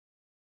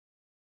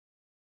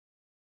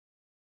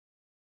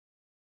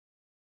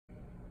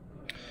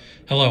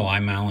Hello,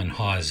 I'm Alan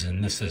Hawes,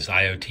 and this is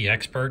IoT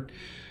Expert.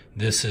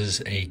 This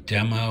is a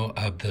demo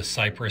of the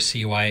Cypress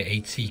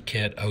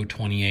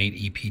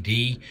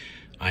CY8CKIT-028-EPD.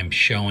 I'm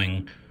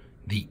showing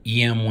the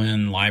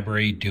emWin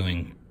library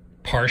doing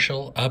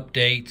partial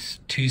updates,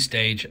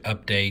 two-stage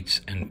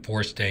updates, and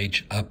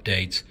four-stage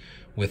updates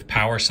with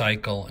power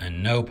cycle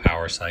and no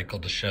power cycle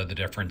to show the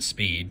different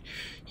speed.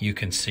 You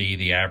can see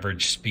the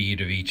average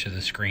speed of each of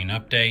the screen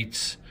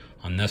updates.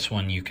 On this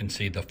one, you can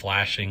see the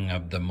flashing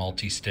of the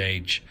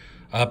multi-stage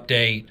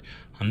update.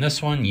 On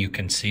this one, you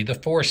can see the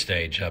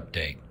four-stage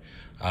update.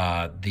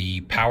 The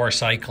power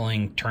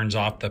cycling turns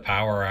off the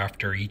power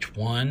after each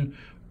one,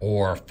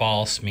 or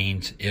false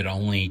means it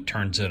only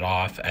turns it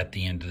off at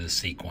the end of the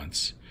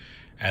sequence.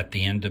 At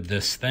the end of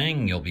this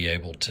thing, you'll be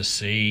able to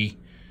see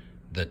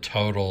the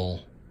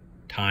total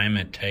time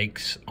it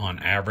takes on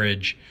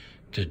average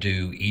to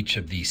do each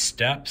of these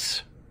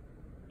steps.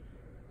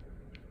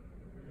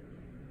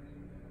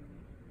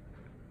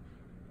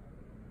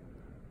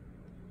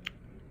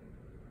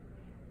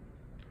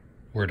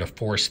 We're at a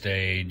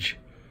four-stage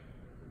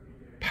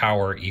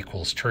power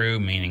equals true,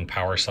 meaning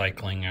power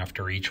cycling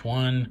after each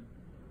one.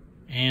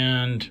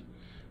 And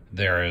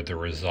there are the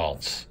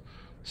results.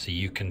 So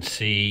you can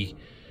see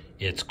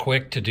it's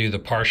quick to do the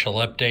partial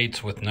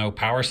updates with no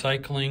power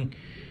cycling,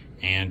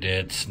 and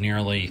it's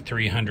nearly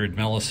 300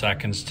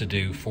 milliseconds to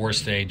do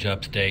four-stage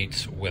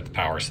updates with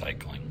power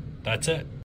cycling. That's it.